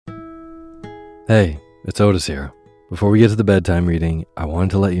Hey, it's Otis here. Before we get to the bedtime reading, I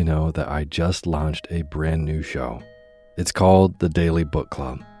wanted to let you know that I just launched a brand new show. It's called The Daily Book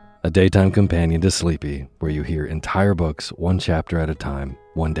Club, a daytime companion to Sleepy, where you hear entire books one chapter at a time,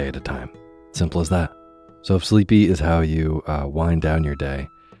 one day at a time. Simple as that. So if Sleepy is how you wind down your day,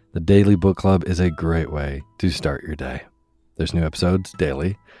 The Daily Book Club is a great way to start your day. There's new episodes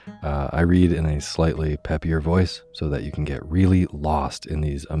daily. I read in a slightly peppier voice so that you can get really lost in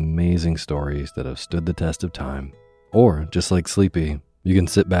these amazing stories that have stood the test of time. Or, just like Sleepy, you can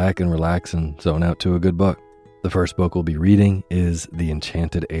sit back and relax and zone out to a good book. The first book we'll be reading is The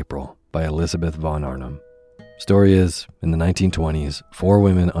Enchanted April by Elizabeth von Arnim. Story is, in the 1920s, 4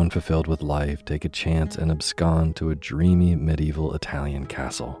 women unfulfilled with life take a chance and abscond to a dreamy medieval Italian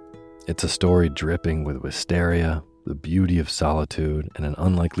castle. It's a story dripping with wisteria, the beauty of solitude, and an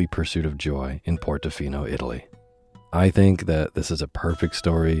unlikely pursuit of joy in Portofino, Italy. I think that this is a perfect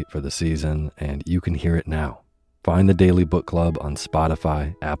story for the season, and you can hear it now. Find the Daily Book Club on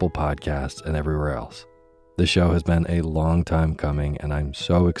Spotify, Apple Podcasts, and everywhere else. This show has been a long time coming, and I'm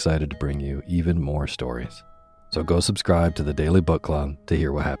so excited to bring you even more stories. So go subscribe to the Daily Book Club to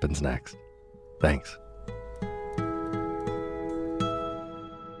hear what happens next. Thanks.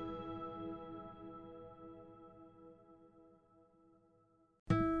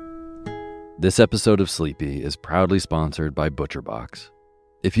 This episode of Sleepy is proudly sponsored by ButcherBox.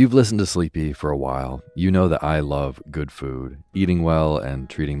 If you've listened to Sleepy for a while, you know that I love good food, eating well, and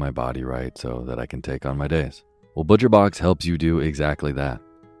treating my body right so that I can take on my days. Well, ButcherBox helps you do exactly that.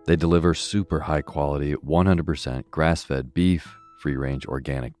 They deliver super high quality, 100% grass-fed beef, free-range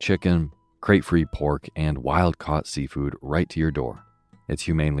organic chicken, crate-free pork, and wild-caught seafood right to your door. It's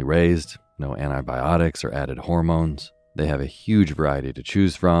humanely raised, no antibiotics or added hormones. They have a huge variety to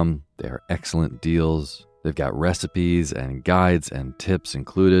choose from. They are excellent deals. They've got recipes and guides and tips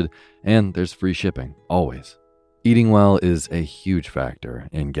included, and there's free shipping, always. Eating well is a huge factor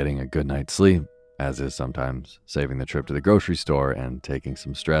in getting a good night's sleep, as is sometimes saving the trip to the grocery store and taking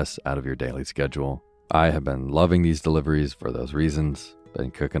some stress out of your daily schedule. I have been loving these deliveries for those reasons.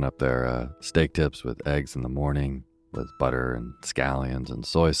 Been cooking up their steak tips with eggs in the morning, with butter and scallions and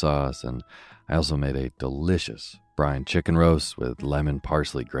soy sauce, and I also made a delicious brine chicken roast with lemon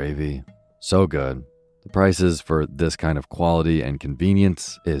parsley gravy. So good. The prices for this kind of quality and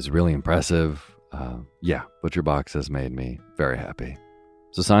convenience is really impressive. ButcherBox has made me very happy.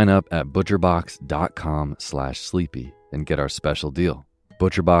 So sign up at butcherbox.com/sleepy and get our special deal.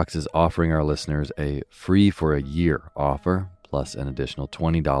 ButcherBox is offering our listeners a free for a year offer, plus an additional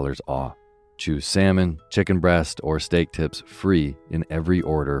 $20 off. Choose salmon, chicken breast, or steak tips free in every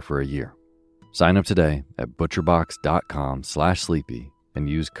order for a year. Sign up today at butcherbox.com/sleepy and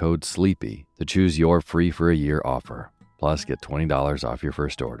use code SLEEPY to choose your free for a year offer. Plus, get $20 off your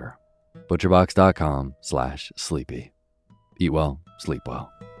first order. butcherbox.com/sleepy. Eat well, sleep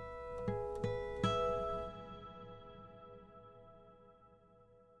well.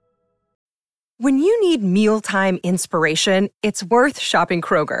 When you need mealtime inspiration, it's worth shopping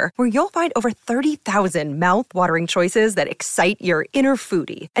Kroger, where you'll find over 30,000 mouth-watering choices that excite your inner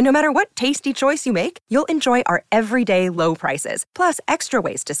foodie. And no matter what tasty choice you make, you'll enjoy our everyday low prices, plus extra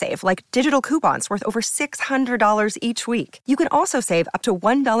ways to save, like digital coupons worth over $600 each week. You can also save up to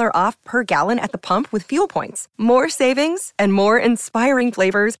 $1 off per gallon at the pump with fuel points. More savings and more inspiring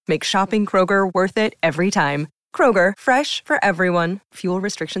flavors make shopping Kroger worth it every time. Kroger, fresh for everyone. Fuel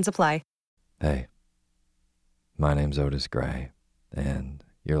restrictions apply. Hey, my name's Otis Gray, and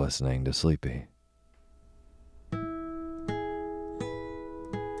you're listening to Sleepy. A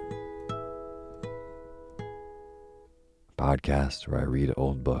podcast where I read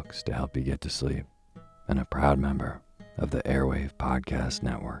old books to help you get to sleep, and a proud member of the Airwave Podcast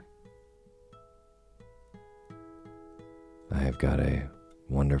Network. I have got a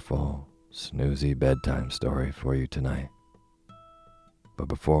wonderful, snoozy bedtime story for you tonight. But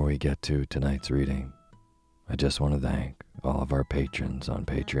before we get to tonight's reading, I just want to thank all of our patrons on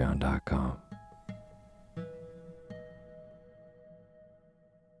patreon.com.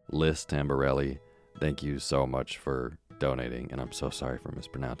 Liz Tamborelli, thank you so much for donating, and I'm so sorry for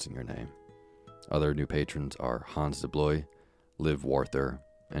mispronouncing your name. Other new patrons are Hans de Bloy, Liv Warther,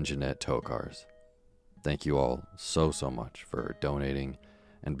 and Jeanette Tokars. Thank you all so much for donating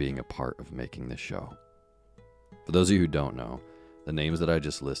and being a part of making this show. For those of you who don't know, the names that I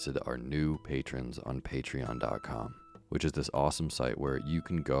just listed are new patrons on patreon.com, which is this awesome site where you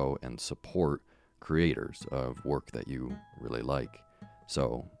can go and support creators of work that you really like.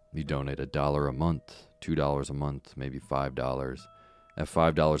 So you donate $1 a month, $2 a month, maybe $5. At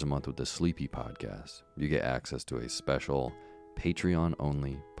 $5 a month with the Sleepy Podcast, you get access to a special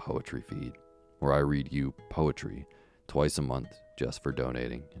Patreon-only poetry feed where I read you poetry twice a month just for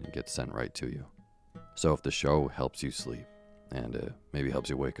donating, and it gets sent right to you. So if the show helps you sleep, and it maybe helps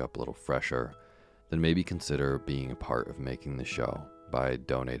you wake up a little fresher, then maybe consider being a part of making the show by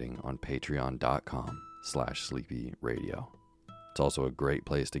donating on patreon.com/sleepyradio. It's also a great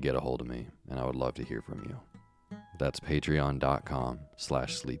place to get a hold of me, and I would love to hear from you. That's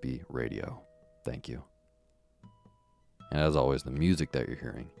patreon.com/sleepyradio. Thank you. And as always, the music that you're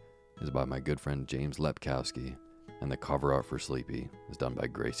hearing is by my good friend James Lepkowski, and the cover art for Sleepy is done by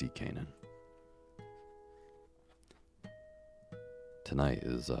Gracie Kanan. Tonight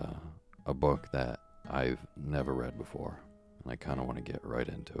is a book that I've never read before, and I kind of want to get right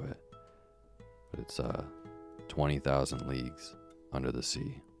into it. But it's 20,000 Leagues Under the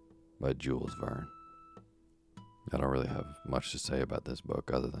Sea by Jules Verne. I don't really have much to say about this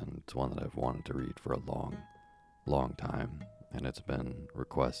book other than it's one that I've wanted to read for a long time, and it's been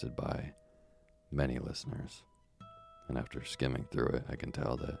requested by many listeners. And after skimming through it, I can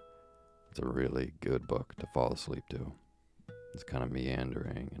tell that it's a really good book to fall asleep to. It's kind of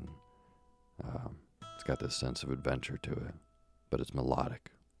meandering, and it's got this sense of adventure to it, but it's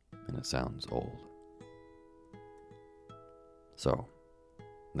melodic, and it sounds old. So,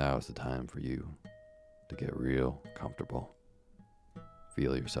 now is the time for you to get real comfortable.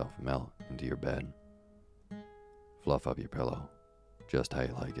 Feel yourself melt into your bed. Fluff up your pillow just how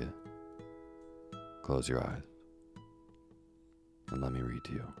you like it. Close your eyes, and let me read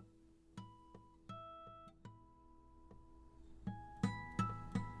to you.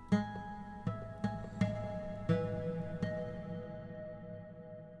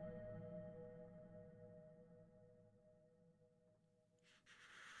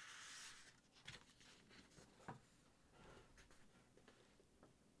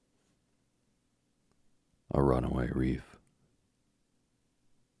 A Runaway Reef.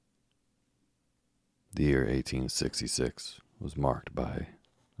 The year 1866 was marked by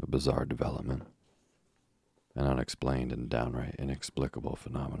a bizarre development, an unexplained and downright inexplicable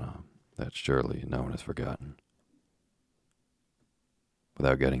phenomenon that's surely no one has forgotten.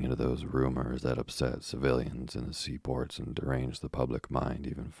 Without getting into those rumors that upset civilians in the seaports and deranged the public mind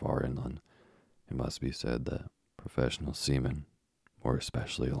even far inland, it must be said that professional seamen were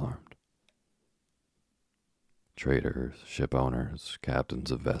especially alarmed. Traders, ship owners,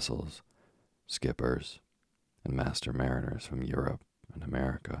 captains of vessels, skippers, and master mariners from Europe and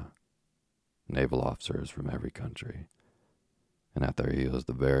America, naval officers from every country, and at their heels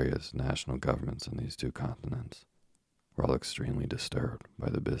the various national governments in these two continents, were all extremely disturbed by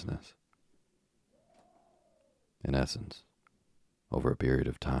the business. In essence, over a period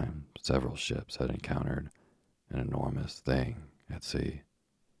of time, several ships had encountered an enormous thing at sea.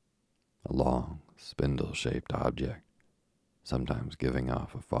 A long, spindle-shaped object, sometimes giving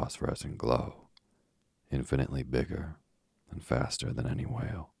off a phosphorescent glow, infinitely bigger and faster than any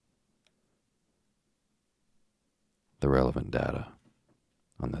whale. The relevant data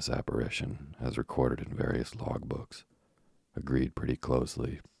on this apparition, as recorded in various logbooks, agreed pretty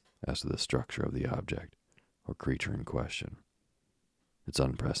closely as to the structure of the object or creature in question, its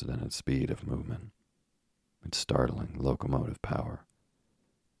unprecedented speed of movement, its startling locomotive power,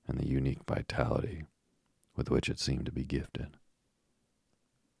 and the unique vitality with which it seemed to be gifted.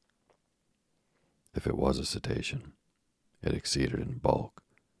 If it was a cetacean, it exceeded in bulk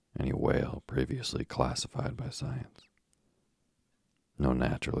any whale previously classified by science. No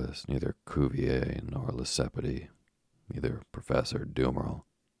naturalist, neither Cuvier nor Lesepedy, neither Professor Dumeril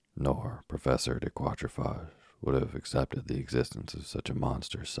nor Professor de Quatrefages would have accepted the existence of such a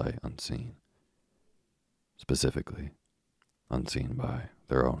monster sight unseen. Specifically, unseen by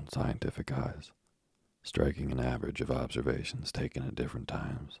their own scientific eyes, striking an average of observations taken at different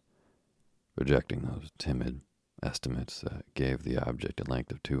times, rejecting those timid estimates that gave the object a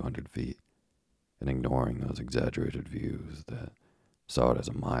length of 200 feet, and ignoring those exaggerated views that saw it as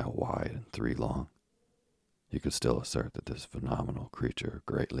a mile wide and 3 long. You could still assert that this phenomenal creature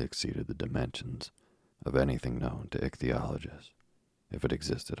greatly exceeded the dimensions of anything known to ichthyologists, if it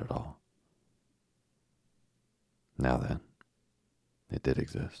existed at all. Now then, it did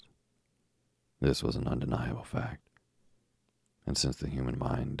exist. This was an undeniable fact. And since the human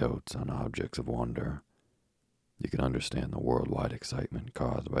mind dotes on objects of wonder, you can understand the worldwide excitement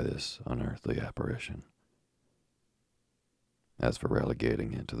caused by this unearthly apparition. As for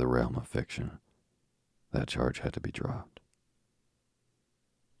relegating it to the realm of fiction, that charge had to be dropped.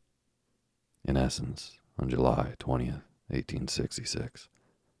 In essence, on July 20th, 1866,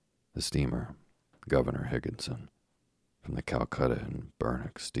 the steamer Governor Higginson from the Calcutta and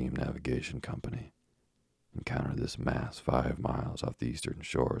Burnach Steam Navigation Company encountered this mass 5 miles off the eastern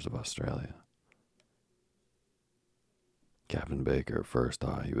shores of Australia. Captain Baker first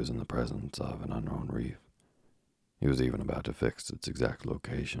thought he was in the presence of an unknown reef. He was even about to fix its exact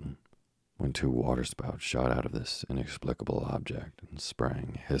location when two waterspouts shot out of this inexplicable object and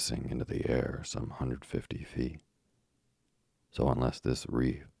sprang hissing into the air some 150 feet. So unless this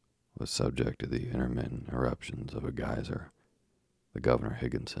reef was subject to the intermittent eruptions of a geyser, the Governor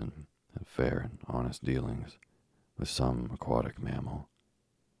Higginson had fair and honest dealings with some aquatic mammal,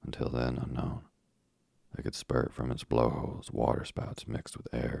 until then unknown, that could spurt from its blowholes waterspouts mixed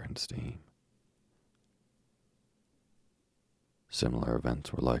with air and steam. Similar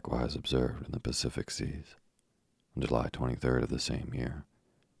events were likewise observed in the Pacific Seas on July 23rd of the same year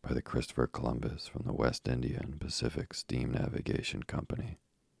by the Christopher Columbus from the West India and Pacific Steam Navigation Company.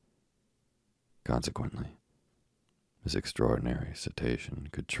 Consequently, this extraordinary cetacean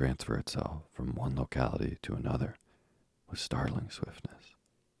could transfer itself from one locality to another with startling swiftness,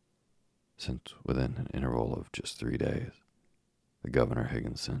 since within an interval of just 3 days, the Governor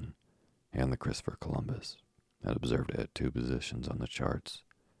Higginson and the Christopher Columbus had observed it at 2 positions on the charts,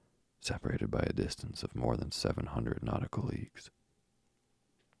 separated by a distance of more than 700 nautical leagues.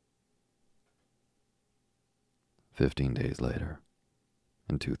 15 days later,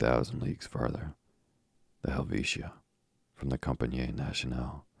 and 2,000 leagues farther, the Helvetia from the Compagnie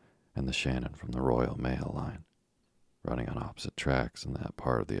Nationale and the Shannon from the Royal Mail Line, running on opposite tracks in that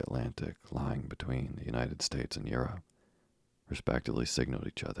part of the Atlantic lying between the United States and Europe, respectively signaled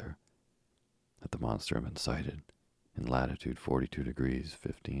each other that the monster had been sighted in latitude 42 degrees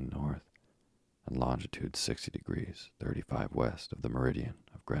 15 north and longitude 60 degrees 35 west of the meridian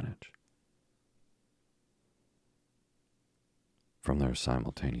of Greenwich. From their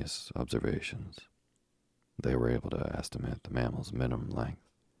simultaneous observations, they were able to estimate the mammal's minimum length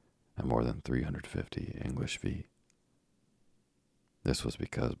at more than 350 English feet. This was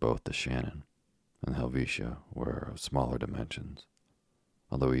because both the Shannon and the Helvetia were of smaller dimensions,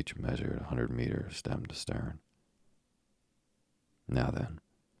 although each measured 100 meters stem to stern. Now then,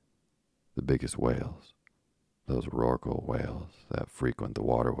 the biggest whales, those rorqual whales that frequent the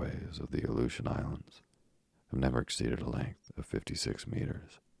waterways of the Aleutian Islands, have never exceeded a length of 56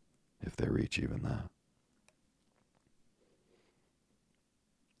 meters, if they reach even that.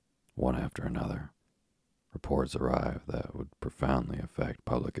 One after another, reports arrived that would profoundly affect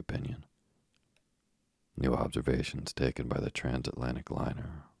public opinion. New observations taken by the transatlantic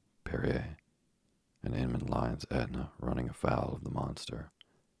liner Perrier and Inman Line's Etna running afoul of the monster,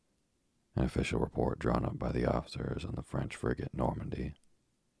 an official report drawn up by the officers on the French frigate Normandy,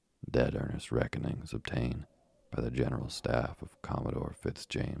 dead earnest reckonings obtained by the general staff of Commodore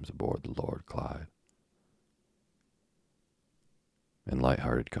Fitzjames aboard the Lord Clyde. In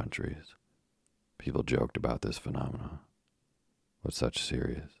light-hearted countries, people joked about this phenomena, but such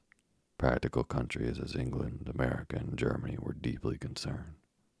serious, practical countries as England, America, and Germany were deeply concerned.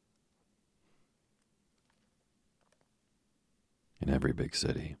 In every big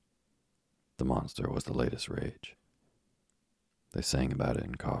city, the monster was the latest rage. They sang about it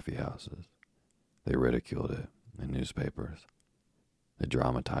in coffee houses. They ridiculed it in newspapers. They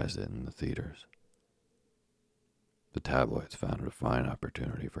dramatized it in the theaters. The tabloids found it a fine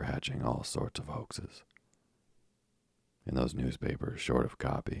opportunity for hatching all sorts of hoaxes. In those newspapers, short of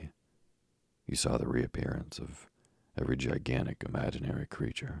copy, you saw the reappearance of every gigantic imaginary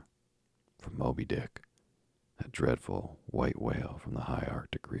creature, from Moby Dick, that dreadful white whale from the high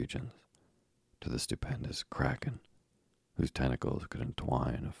Arctic regions, to the stupendous kraken, whose tentacles could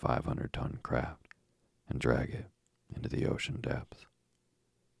entwine a 500-ton craft and drag it into the ocean depths.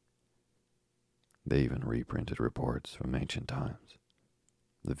 They even reprinted reports from ancient times,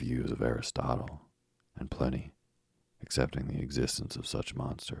 the views of Aristotle and Pliny accepting the existence of such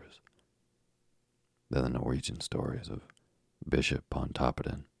monsters, then the Norwegian stories of Bishop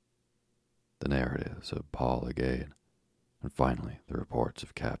Pontoppidan, the narratives of Paul Legade, and finally the reports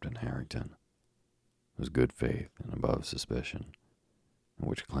of Captain Harrington, whose good faith and above suspicion, and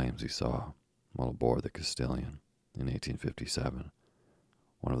which claims he saw, while aboard the Castilian in 1857,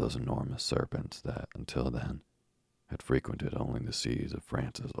 one of those enormous serpents that, until then, had frequented only the seas of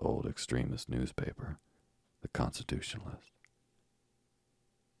France's old extremist newspaper, the Constitutionalist.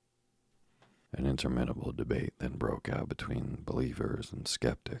 An interminable debate then broke out between believers and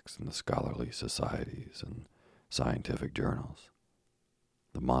skeptics in the scholarly societies and scientific journals.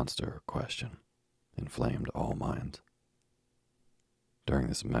 The monster question inflamed all minds. During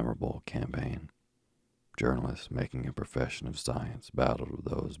this memorable campaign, journalists making a profession of science battled with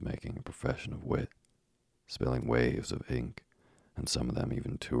those making a profession of wit, spilling waves of ink, and some of them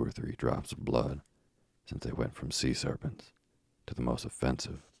even 2 or 3 drops of blood, since they went from sea serpents to the most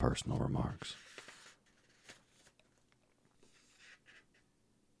offensive personal remarks.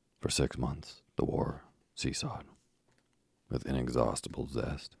 For 6 months, the war seesawed. With inexhaustible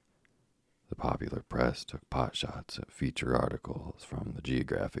zest, the popular press took potshots at feature articles from the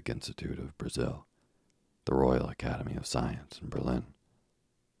Geographic Institute of Brazil, the Royal Academy of Science in Berlin,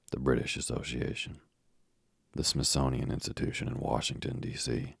 the British Association, the Smithsonian Institution in Washington,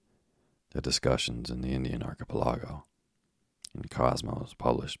 D.C., the discussions in the Indian archipelago, in Cosmos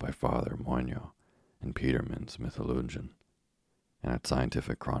published by Father Moigno and Petermann's Mythologian, and its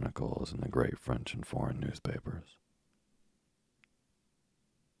scientific chronicles in the great French and foreign newspapers.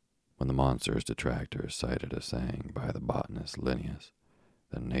 When the monster's detractors cited a saying by the botanist Linnaeus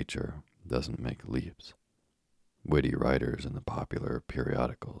that nature doesn't make leaps, witty writers in the popular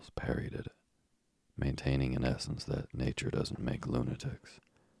periodicals parried it, maintaining in essence that nature doesn't make lunatics,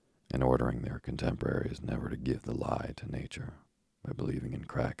 and ordering their contemporaries never to give the lie to nature by believing in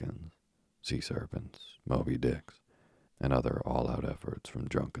krakens, sea serpents, Moby Dicks, and other all-out efforts from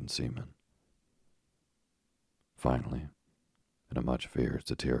drunken seamen. Finally, in a much-feared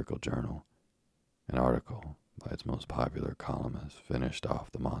satirical journal, an article by its most popular columnist finished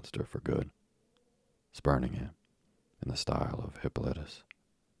off the monster for good, spurning it in the style of Hippolytus,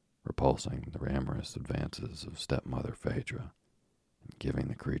 repulsing the amorous advances of stepmother Phaedra, and giving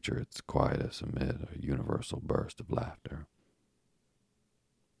the creature its quietus amid a universal burst of laughter.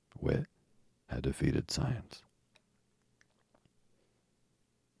 Wit had defeated science.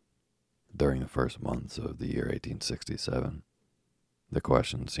 During the first months of the year 1867, the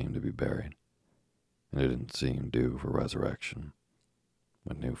question seemed to be buried, and it didn't seem due for resurrection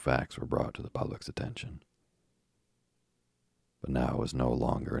when new facts were brought to the public's attention. But now it was no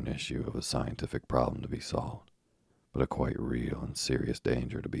longer an issue of a scientific problem to be solved, but a quite real and serious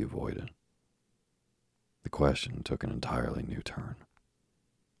danger to be avoided. The question took an entirely new turn.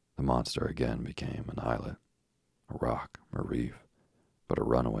 The monster again became an islet, a rock, a reef, but a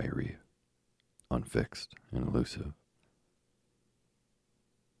runaway reef, unfixed and elusive.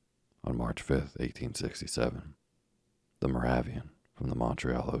 On March 5th, 1867, the Moravian from the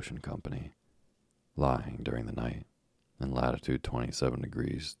Montreal Ocean Company, lying during the night in latitude 27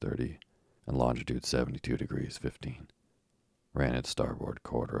 degrees 30 and longitude 72 degrees 15, ran its starboard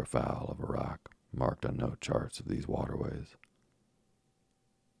quarter afoul of a rock marked on note charts of these waterways.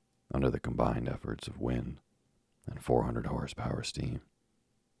 Under the combined efforts of wind and 400 horsepower steam,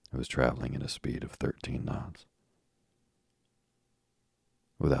 it was traveling at a speed of 13 knots.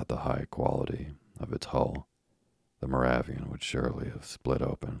 Without the high quality of its hull, the Moravian would surely have split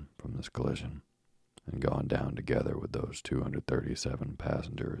open from this collision and gone down together with those 237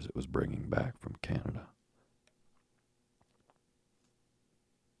 passengers it was bringing back from Canada.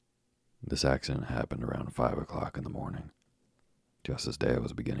 This accident happened around 5 o'clock in the morning, just as day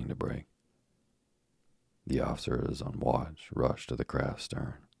was beginning to break. The officers on watch rushed to the craft's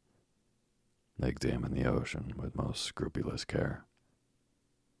stern. They examined the ocean with most scrupulous care.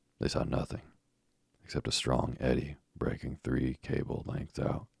 They saw nothing except a strong eddy breaking 3 cable lengths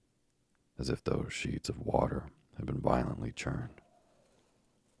out, as if those sheets of water had been violently churned.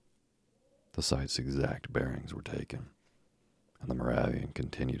 The site's exact bearings were taken, and the Moravian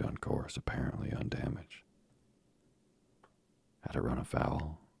continued on course apparently undamaged. Had it run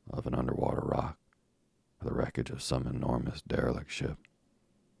afoul of an underwater rock or the wreckage of some enormous derelict ship?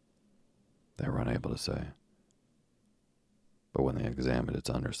 They were unable to say. But when they examined its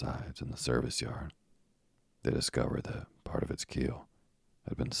undersides in the service yard, they discovered that part of its keel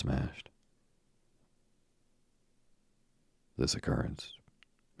had been smashed. This occurrence,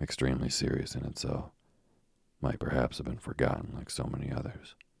 extremely serious in itself, might perhaps have been forgotten like so many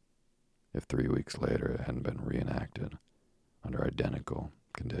others, if 3 weeks later it hadn't been reenacted under identical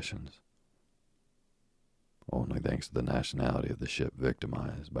conditions. Only thanks to the nationality of the ship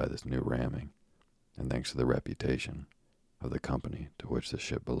victimized by this new ramming, and thanks to the reputation of the company to which the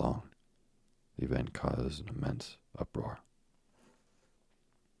ship belonged, the event caused an immense uproar.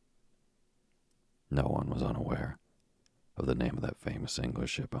 No one was unaware of the name of that famous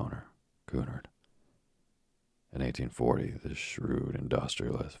English ship owner, Cunard. In 1840, this shrewd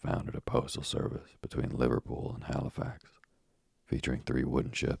industrialist founded a postal service between Liverpool and Halifax, featuring 3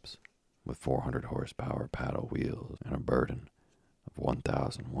 wooden ships with 400 horsepower paddle wheels and a burden of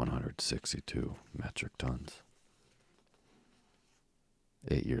 1,162 metric tons.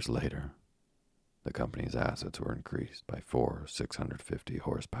 8 years later, the company's assets were increased by 4 650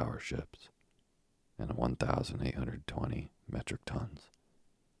 horsepower ships and 1,820 metric tons.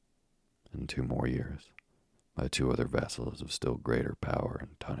 In 2 more years, by 2 other vessels of still greater power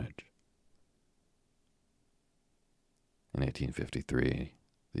and tonnage. In 1853,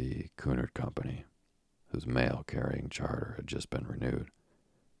 the Cunard Company, whose mail-carrying charter had just been renewed,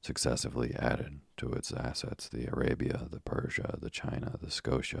 successively added to its assets the Arabia, the Persia, the China, the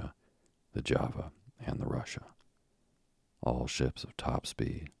Scotia, the Java, and the Russia, all ships of top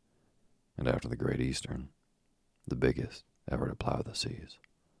speed, and after the Great Eastern, the biggest ever to plow the seas.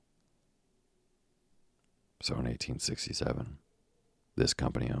 So in 1867, this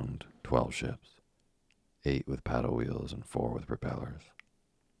company owned 12 ships, 8 with paddle wheels and 4 with propellers.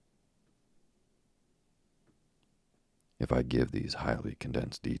 If I give these highly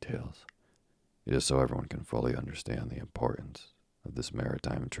condensed details, it is so everyone can fully understand the importance of this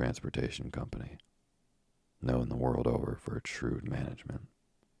maritime transportation company, known the world over for its shrewd management.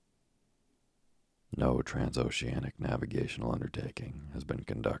 No transoceanic navigational undertaking has been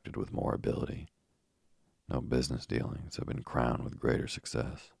conducted with more ability. No business dealings have been crowned with greater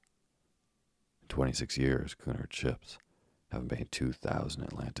success. In 26 years, Cunard ships have made 2,000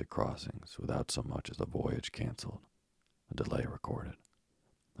 Atlantic crossings without so much as a voyage canceled, a delay recorded,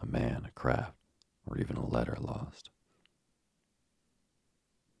 a man, a craft, or even a letter lost.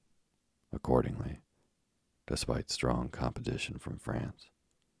 Accordingly, despite strong competition from France,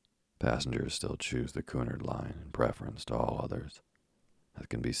 passengers still choose the Cunard line in preference to all others, as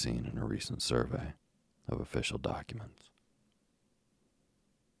can be seen in a recent survey of official documents.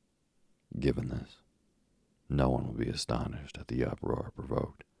 Given this, no one will be astonished at the uproar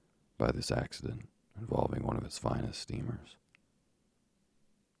provoked by this accident involving one of its finest steamers.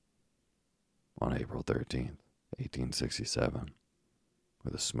 On April 13th, 1867,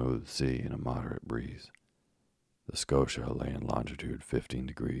 with a smooth sea and a moderate breeze, the Scotia lay in longitude 15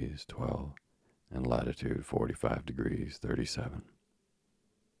 degrees 12 and latitude 45 degrees 37.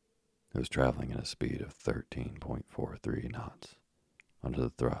 It was traveling at a speed of 13.43 knots under the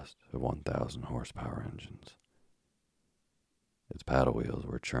thrust of 1,000 horsepower engines. Its paddle wheels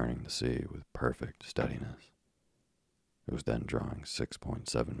were churning the sea with perfect steadiness. It was then drawing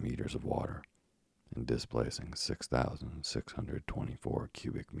 6.7 meters of water and displacing 6,624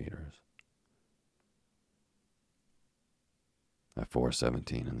 cubic meters. At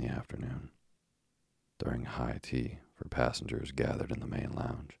 4:17 in the afternoon, during high tea for passengers gathered in the main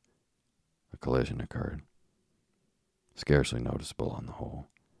lounge, a collision occurred, scarcely noticeable on the whole,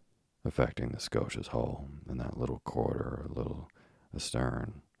 affecting the Scotia's hull and that little quarter a little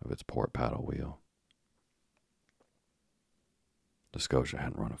astern of its port paddle wheel. The Scotia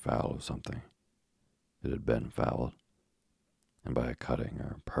hadn't run afoul of something. It had been fouled, and by a cutting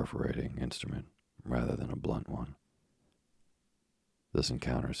or perforating instrument rather than a blunt one. This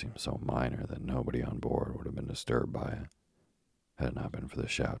encounter seemed so minor that nobody on board would have been disturbed by it, had it not been for the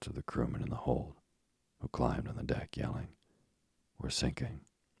shouts of the crewmen in the hold, who climbed on the deck yelling, "We're sinking,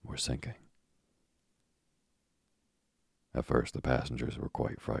 we're sinking." At first the passengers were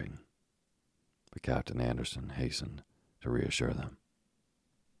quite frightened, but Captain Anderson hastened to reassure them.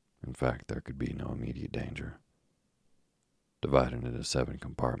 In fact, there could be no immediate danger. Divided into 7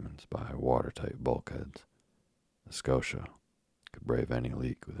 compartments by watertight bulkheads, the Scotia could brave any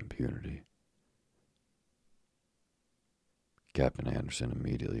leak with impunity. Captain Anderson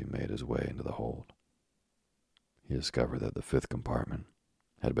immediately made his way into the hold. He discovered that the 5th compartment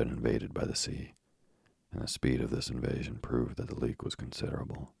had been invaded by the sea, and the speed of this invasion proved that the leak was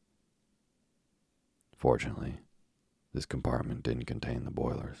considerable. Fortunately, this compartment didn't contain the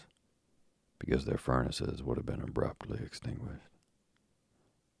boilers, because their furnaces would have been abruptly extinguished.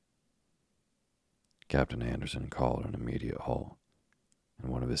 Captain Anderson called an immediate halt,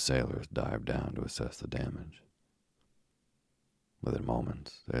 and one of his sailors dived down to assess the damage. Within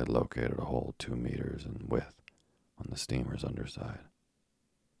moments, they had located a hole 2 meters in width on the steamer's underside.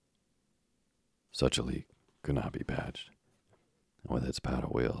 Such a leak could not be patched, and with its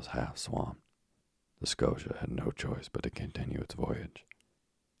paddle wheels half swamped, the Scotia had no choice but to continue its voyage.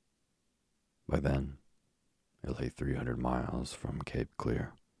 By then, it lay 300 miles from Cape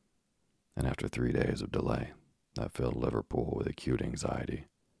Clear, and after 3 days of delay that filled Liverpool with acute anxiety,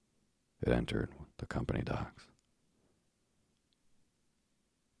 it entered the company docks.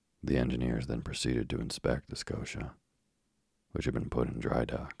 The engineers then proceeded to inspect the Scotia, which had been put in dry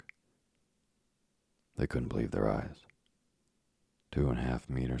dock. They couldn't believe their eyes. 2.5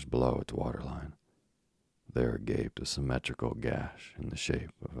 meters below its waterline, there gaped a symmetrical gash in the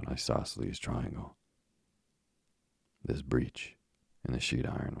shape of an isosceles triangle. This breach in the sheet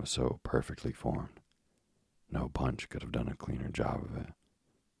iron was so perfectly formed, no punch could have done a cleaner job of it.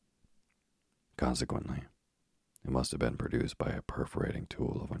 Consequently, it must have been produced by a perforating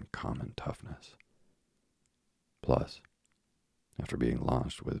tool of uncommon toughness. Plus, after being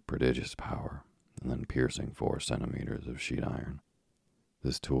launched with prodigious power and then piercing 4 centimeters of sheet iron,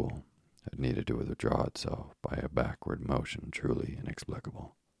 this tool had needed to withdraw itself by a backward motion truly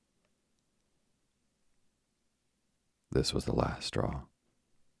inexplicable. This was the last straw,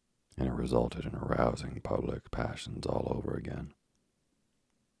 and it resulted in arousing public passions all over again.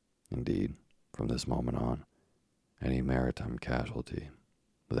 Indeed, from this moment on, any maritime casualty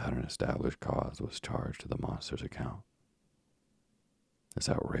without an established cause was charged to the monster's account. This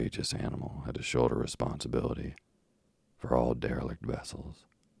outrageous animal had to shoulder responsibility for all derelict vessels,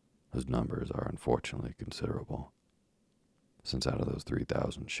 whose numbers are unfortunately considerable, since out of those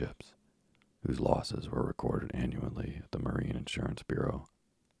 3,000 ships, whose losses were recorded annually at the Marine Insurance Bureau,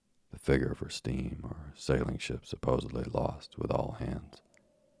 the figure for steam or sailing ships supposedly lost with all hands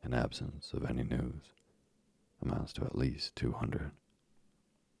in absence of any news amounts to at least 200.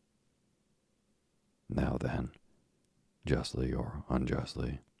 Now then, justly or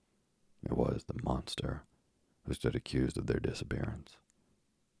unjustly, it was the monster who stood accused of their disappearance.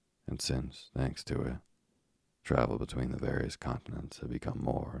 And since, thanks to it, travel between the various continents had become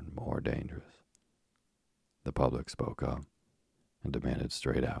more and more dangerous, the public spoke up and demanded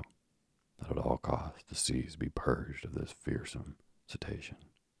straight out that at all costs the seas be purged of this fearsome cetacean.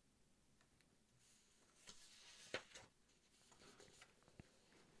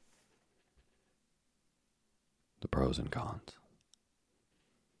 The pros and cons.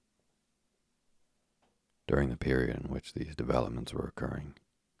 During the period in which these developments were occurring,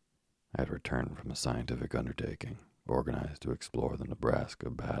 I had returned from a scientific undertaking organized to explore the Nebraska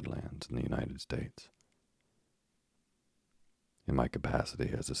Badlands in the United States. In my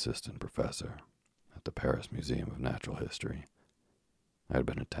capacity as assistant professor at the Paris Museum of Natural History, I had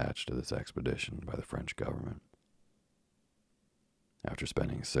been attached to this expedition by the French government. After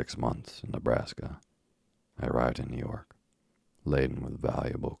spending 6 months in Nebraska, I arrived in New York, laden with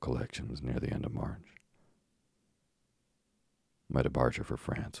valuable collections near the end of March. My departure for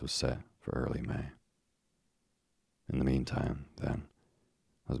France was set for early May. In the meantime, then,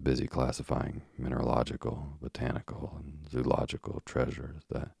 I was busy classifying mineralogical, botanical, and zoological treasures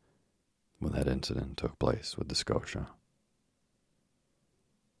that, when that incident took place with the Scotia.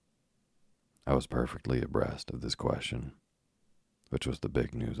 I was perfectly abreast of this question, which was the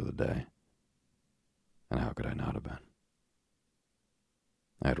big news of the day. And how could I not have been?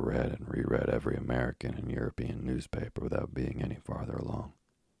 I had read and reread every American and European newspaper without being any farther along.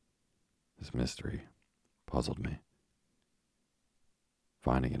 This mystery puzzled me.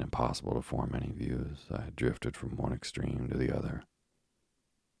 Finding it impossible to form any views, I drifted from one extreme to the other.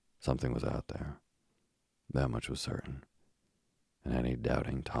 Something was out there. That much was certain. And any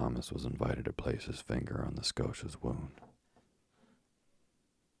doubting Thomas was invited to place his finger on the Scotia's wound.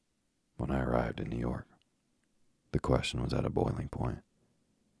 When I arrived in New York, the question was at a boiling point.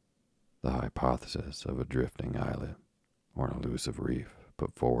 The hypothesis of a drifting islet or an elusive reef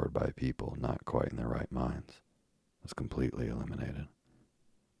put forward by people not quite in their right minds was completely eliminated.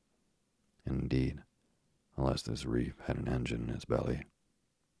 Indeed, unless this reef had an engine in its belly,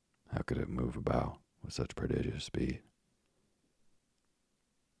 how could it move about with such prodigious speed?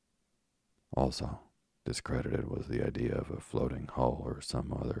 Also, discredited was the idea of a floating hull or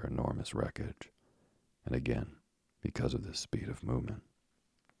some other enormous wreckage, and again, because of this speed of movement.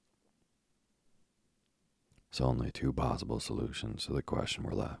 So only 2 possible solutions to the question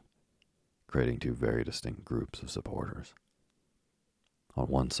were left, creating 2 very distinct groups of supporters. On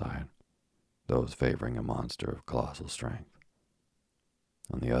one side, those favoring a monster of colossal strength.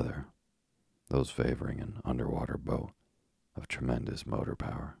 On the other, those favoring an underwater boat of tremendous motor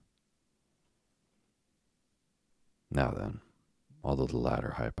power. Now then, although the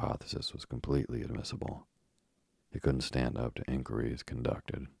latter hypothesis was completely admissible, it couldn't stand up to inquiries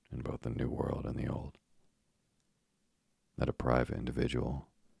conducted in both the New World and the Old. That a private individual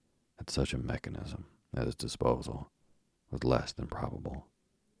had such a mechanism at his disposal was less than probable.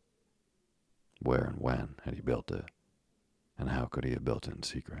 Where and when had he built it, and how could he have built it in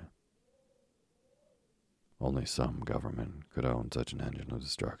secret? Only some government could own such an engine of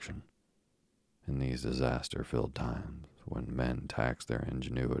destruction. In these disaster-filled times, when men tax their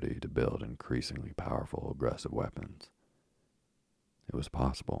ingenuity to build increasingly powerful, aggressive weapons, it was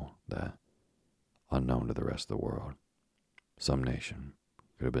possible that, unknown to the rest of the world, some nation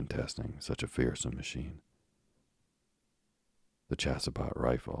could have been testing such a fearsome machine. The Chassepot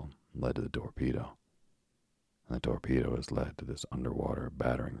rifle led to the torpedo, and the torpedo has led to this underwater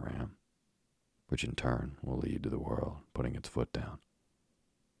battering ram, which in turn will lead to the world putting its foot down.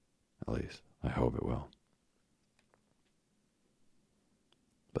 At least, I hope it will.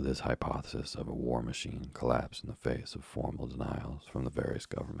 But this hypothesis of a war machine collapsed in the face of formal denials from the various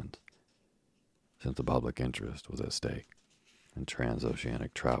governments, since the public interest was at stake and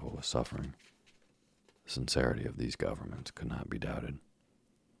transoceanic travel was suffering. The sincerity of these governments could not be doubted.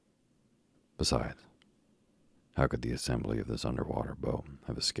 Besides, How could the assembly of this underwater boat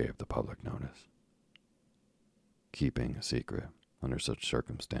have escaped the public notice? Keeping a secret under such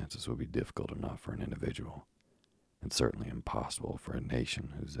circumstances would be difficult enough for an individual, and certainly impossible for a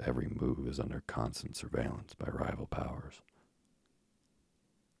nation whose every move is under constant surveillance by rival powers.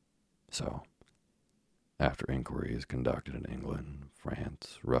 So, after inquiries conducted in England,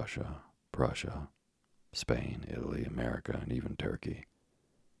 France, Russia, Prussia, Spain, Italy, America, and even Turkey,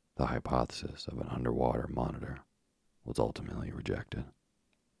 the hypothesis of an underwater monitor was ultimately rejected.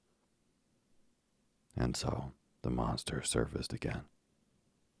 And so, the monster surfaced again,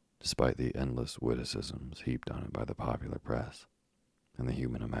 despite the endless witticisms heaped on it by the popular press, and the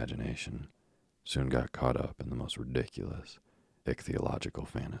human imagination soon got caught up in the most ridiculous ichthyological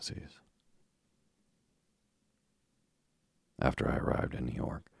fantasies. After I arrived in New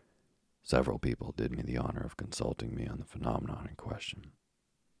York, several people did me the honor of consulting me on the phenomenon in question.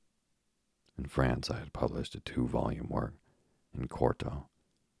 In France, I had published a 2-volume work in quarto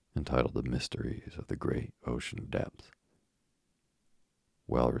entitled The Mysteries of the Great Ocean Depths.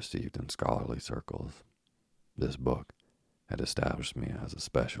 Well received in scholarly circles, this book had established me as a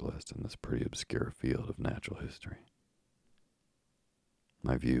specialist in this pretty obscure field of natural history.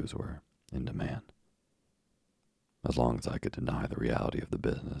 My views were in demand. As long as I could deny the reality of the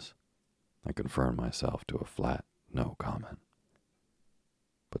business, I confined myself to a flat no comment.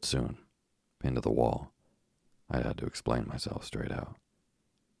 But soon, pinned to the wall, I had to explain myself straight out.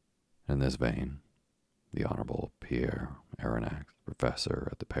 In this vein, the Honorable Pierre Aronnax, professor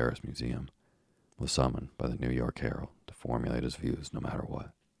at the Paris Museum, was summoned by the New York Herald to formulate his views no matter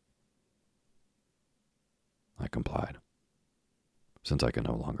what. I complied. Since I could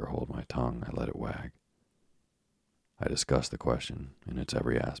no longer hold my tongue, I let it wag. I discussed the question in its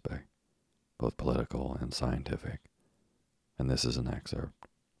every aspect, both political and scientific, and this is an excerpt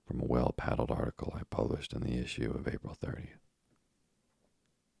from a well-paddled article I published in the issue of April 30th.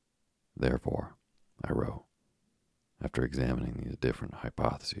 Therefore, I wrote, after examining these different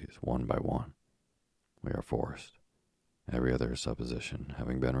hypotheses one by one, we are forced, every other supposition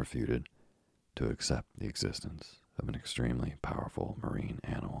having been refuted, to accept the existence of an extremely powerful marine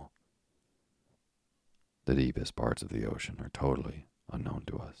animal. The deepest parts of the ocean are totally unknown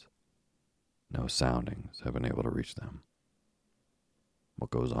to us. No soundings have been able to reach them. What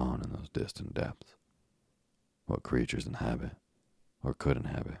goes on in those distant depths? What creatures inhabit, or could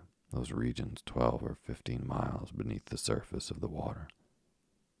inhabit, those regions 12 or 15 miles beneath the surface of the water?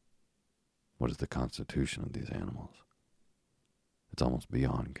 What is the constitution of these animals? It's almost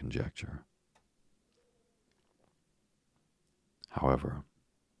beyond conjecture. However,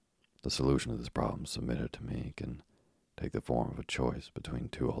 the solution to this problem submitted to me can take the form of a choice between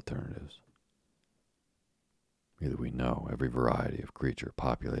 2 alternatives. Either we know every variety of creature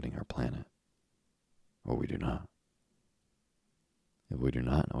populating our planet, or we do not. If we do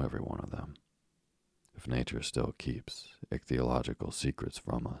not know every one of them, if nature still keeps ichthyological secrets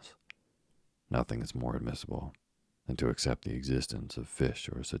from us, nothing is more admissible than to accept the existence of fish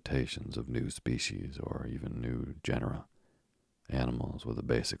or cetaceans of new species or even new genera, animals with a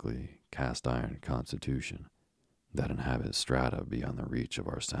basically cast iron constitution that inhabit strata beyond the reach of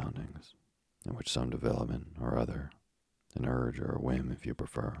our soundings, in which some development or other, an urge or a whim if you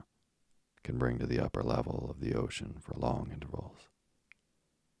prefer, can bring to the upper level of the ocean for long intervals.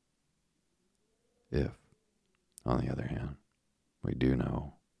 If, on the other hand, we do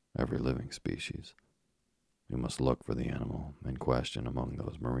know every living species, we must look for the animal in question among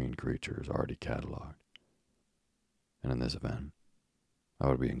those marine creatures already cataloged. And in this event, I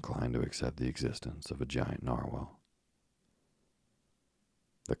would be inclined to accept the existence of a giant narwhal.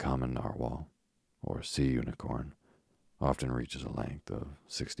 The common narwhal, or sea unicorn, often reaches a length of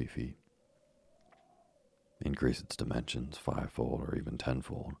 60 feet. Increase its dimensions 5-fold or even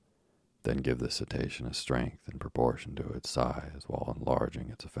 10-fold, then give the cetacean a strength in proportion to its size while enlarging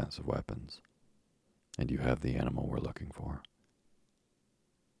its offensive weapons, and you have the animal we're looking for.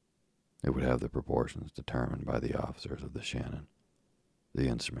 It would have the proportions determined by the officers of the Shannon, the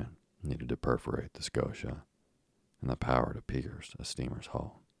instrument needed to perforate the Scotia, and the power to pierce a steamer's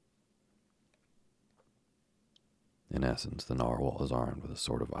hull. In essence, the narwhal is armed with a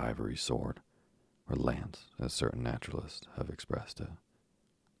sort of ivory sword, or lance, as certain naturalists have expressed it.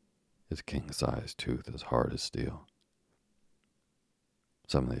 Its king-sized tooth is hard as steel.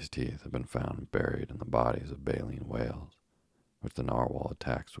 Some of these teeth have been found buried in the bodies of baleen whales, which the narwhal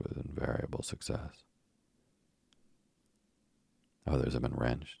attacks with invariable success. Others have been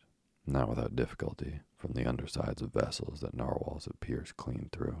wrenched, not without difficulty, from the undersides of vessels that narwhals have pierced clean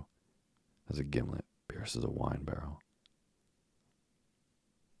through, as a gimlet pierces a wine barrel.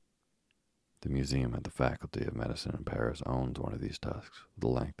 The museum at the Faculty of Medicine in Paris owns one of these tusks with a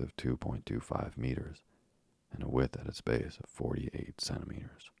length of 2.25 meters and a width at its base of 48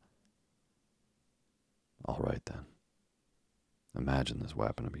 centimeters. All right then. Imagine this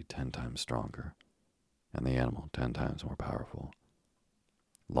weapon to be 10 times stronger and the animal 10 times more powerful.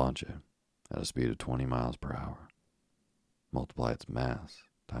 Launch it at a speed of 20 miles per hour. Multiply its mass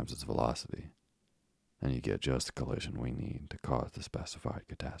times its velocity, and you get just the collision we need to cause the specified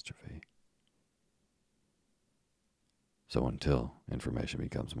catastrophe. So until information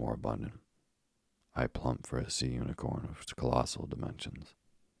becomes more abundant, I plump for a sea unicorn of colossal dimensions,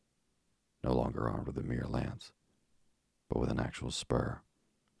 no longer armed with a mere lance, but with an actual spur,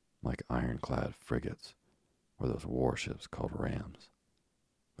 like ironclad frigates or those warships called rams,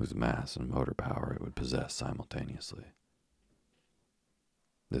 whose mass and motor power it would possess simultaneously.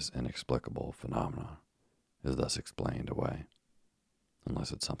 This inexplicable phenomenon is thus explained away,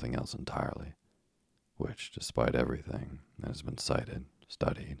 unless it's something else entirely, which, despite everything that has been cited,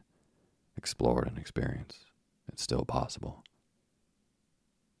 studied, explored, and experienced, it's still possible.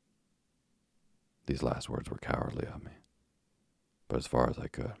 These last words were cowardly of me, but as far as I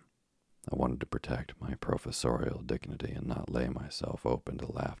could, I wanted to protect my professorial dignity and not lay myself open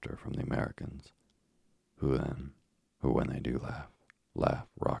to laughter from the Americans, who when they do laugh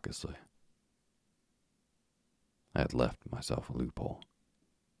raucously. I had left myself a loophole,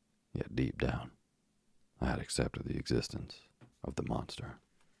 yet deep down, I had accepted the existence of the monster.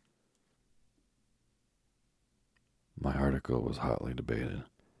 My article was hotly debated,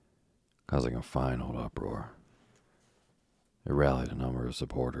 causing a fine old uproar. It rallied a number of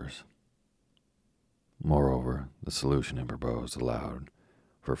supporters. Moreover, the solution it proposed allowed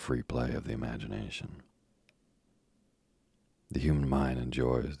for free play of the imagination. The human mind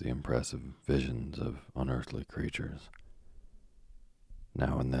enjoys the impressive visions of unearthly creatures.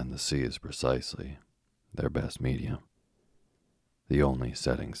 Now and then the sea is precisely their best medium, the only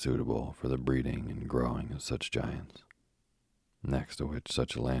setting suitable for the breeding and growing of such giants, next to which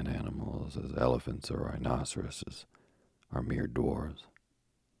such land animals as elephants or rhinoceroses are mere dwarves.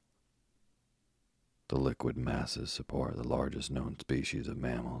 The liquid masses support the largest known species of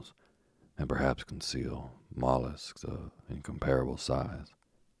mammals, and perhaps conceal mollusks of incomparable size,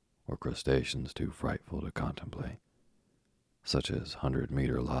 or crustaceans too frightful to contemplate, such as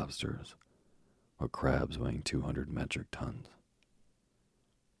 100-meter lobsters, or crabs weighing 200 metric tons.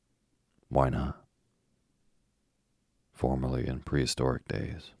 Why not? Formerly in prehistoric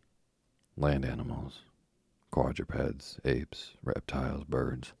days, land animals, quadrupeds, apes, reptiles,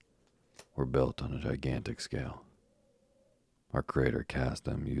 birds, were built on a gigantic scale. Our Creator cast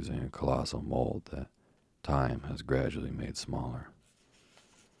them using a colossal mold that time has gradually made smaller.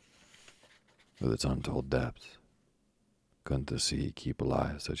 With its untold depths, couldn't the sea keep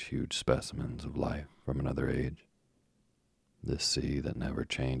alive such huge specimens of life from another age? This sea that never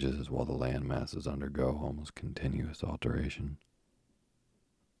changes while the land masses undergo almost continuous alteration.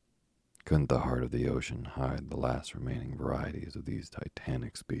 Couldn't the heart of the ocean hide the last remaining varieties of these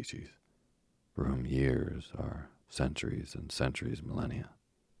titanic species, for whom years are centuries and centuries millennia?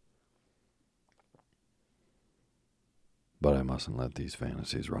 But I mustn't let these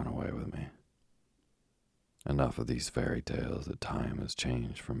fantasies run away with me. Enough of these fairy tales that time has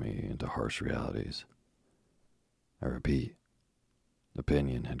changed for me into harsh realities. I repeat,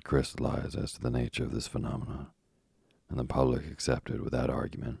 opinion had crystallized as to the nature of this phenomenon, and the public accepted without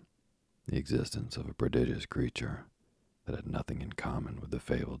argument the existence of a prodigious creature that had nothing in common with the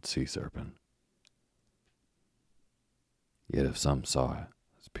fabled sea serpent. Yet if some saw it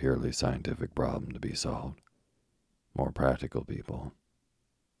as a purely scientific problem to be solved, more practical people,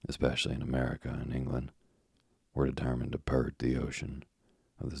 especially in America and England, were determined to purge the ocean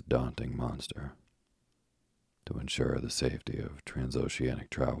of this daunting monster. To ensure the safety of transoceanic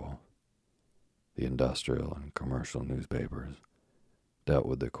travel, the industrial and commercial newspapers dealt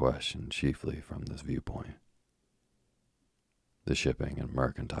with the question chiefly from this viewpoint. The Shipping and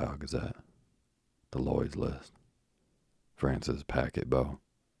Mercantile Gazette, the Lloyd's List, France's Packet Boat,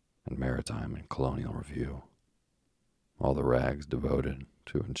 and Maritime and Colonial Review, all the rags devoted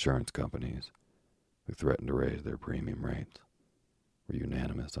to insurance companies who threatened to raise their premium rates, were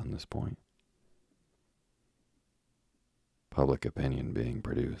unanimous on this point. Public opinion being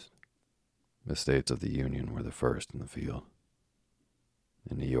produced, the states of the Union were the first in the field.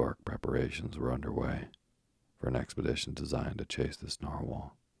 In New York, preparations were underway for an expedition designed to chase this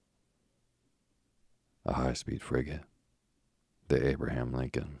narwhal. A high-speed frigate, the Abraham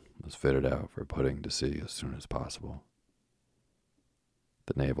Lincoln, was fitted out for putting to sea as soon as possible.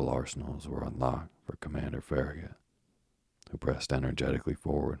 The naval arsenals were unlocked for Commander Farragut, who pressed energetically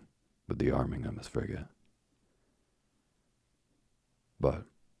forward with the arming of his frigate. But,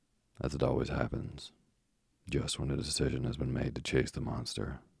 as it always happens, just when a decision has been made to chase the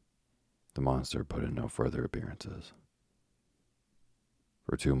monster put in no further appearances.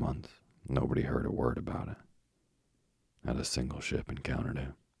 For 2 months, nobody heard a word about it. Not a single ship encountered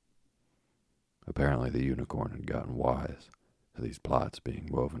it. Apparently the Unicorn had gotten wise to these plots being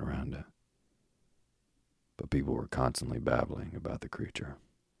woven around it. But people were constantly babbling about the creature,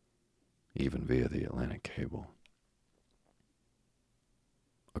 even via the Atlantic cable.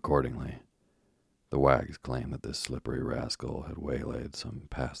 Accordingly, the wags claimed that this slippery rascal had waylaid some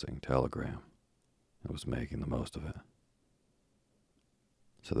passing telegram and was making the most of it.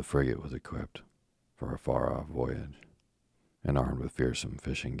 So the frigate was equipped for a far-off voyage and armed with fearsome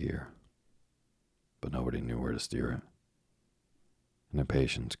fishing gear. But nobody knew where to steer it. And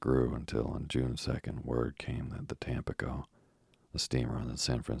impatience grew until on June 2nd word came that the Tampico, the steamer on the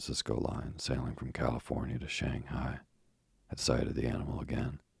San Francisco line sailing from California to Shanghai, had sighted the animal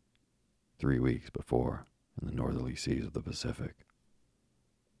again, 3 weeks before in the northerly seas of the Pacific.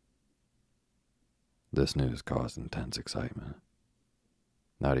 This news caused intense excitement.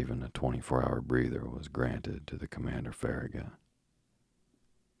 Not even a 24-hour breather was granted to the Commander Farragut.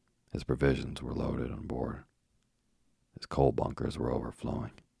 His provisions were loaded on board. His coal bunkers were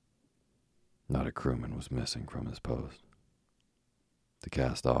overflowing. Not a crewman was missing from his post. To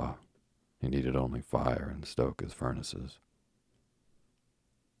cast off, he needed only fire and stoke his furnaces.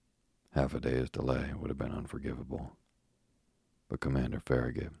 Half a day's delay would have been unforgivable, but Commander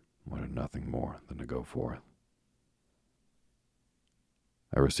Farragut wanted nothing more than to go forth.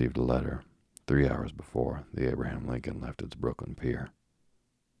 I received a letter 3 hours before the Abraham Lincoln left its Brooklyn pier.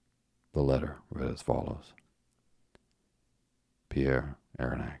 The letter read as follows: Pierre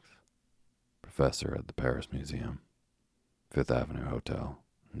Aronnax, professor at the Paris Museum, Fifth Avenue Hotel,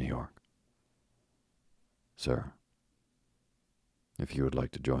 New York. Sir, if you would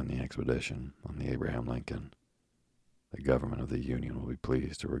like to join the expedition on the Abraham Lincoln, the government of the Union will be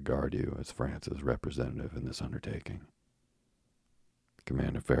pleased to regard you as France's representative in this undertaking.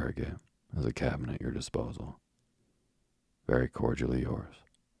 Commander Farragut has a cabinet at your disposal. Very cordially yours,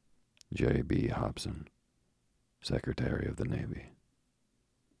 J.B. Hobson, Secretary of the Navy.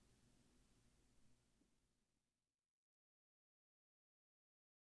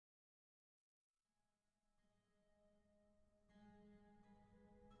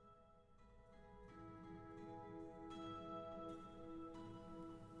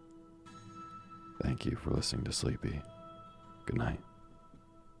 Thank you for listening to Sleepy. Good night.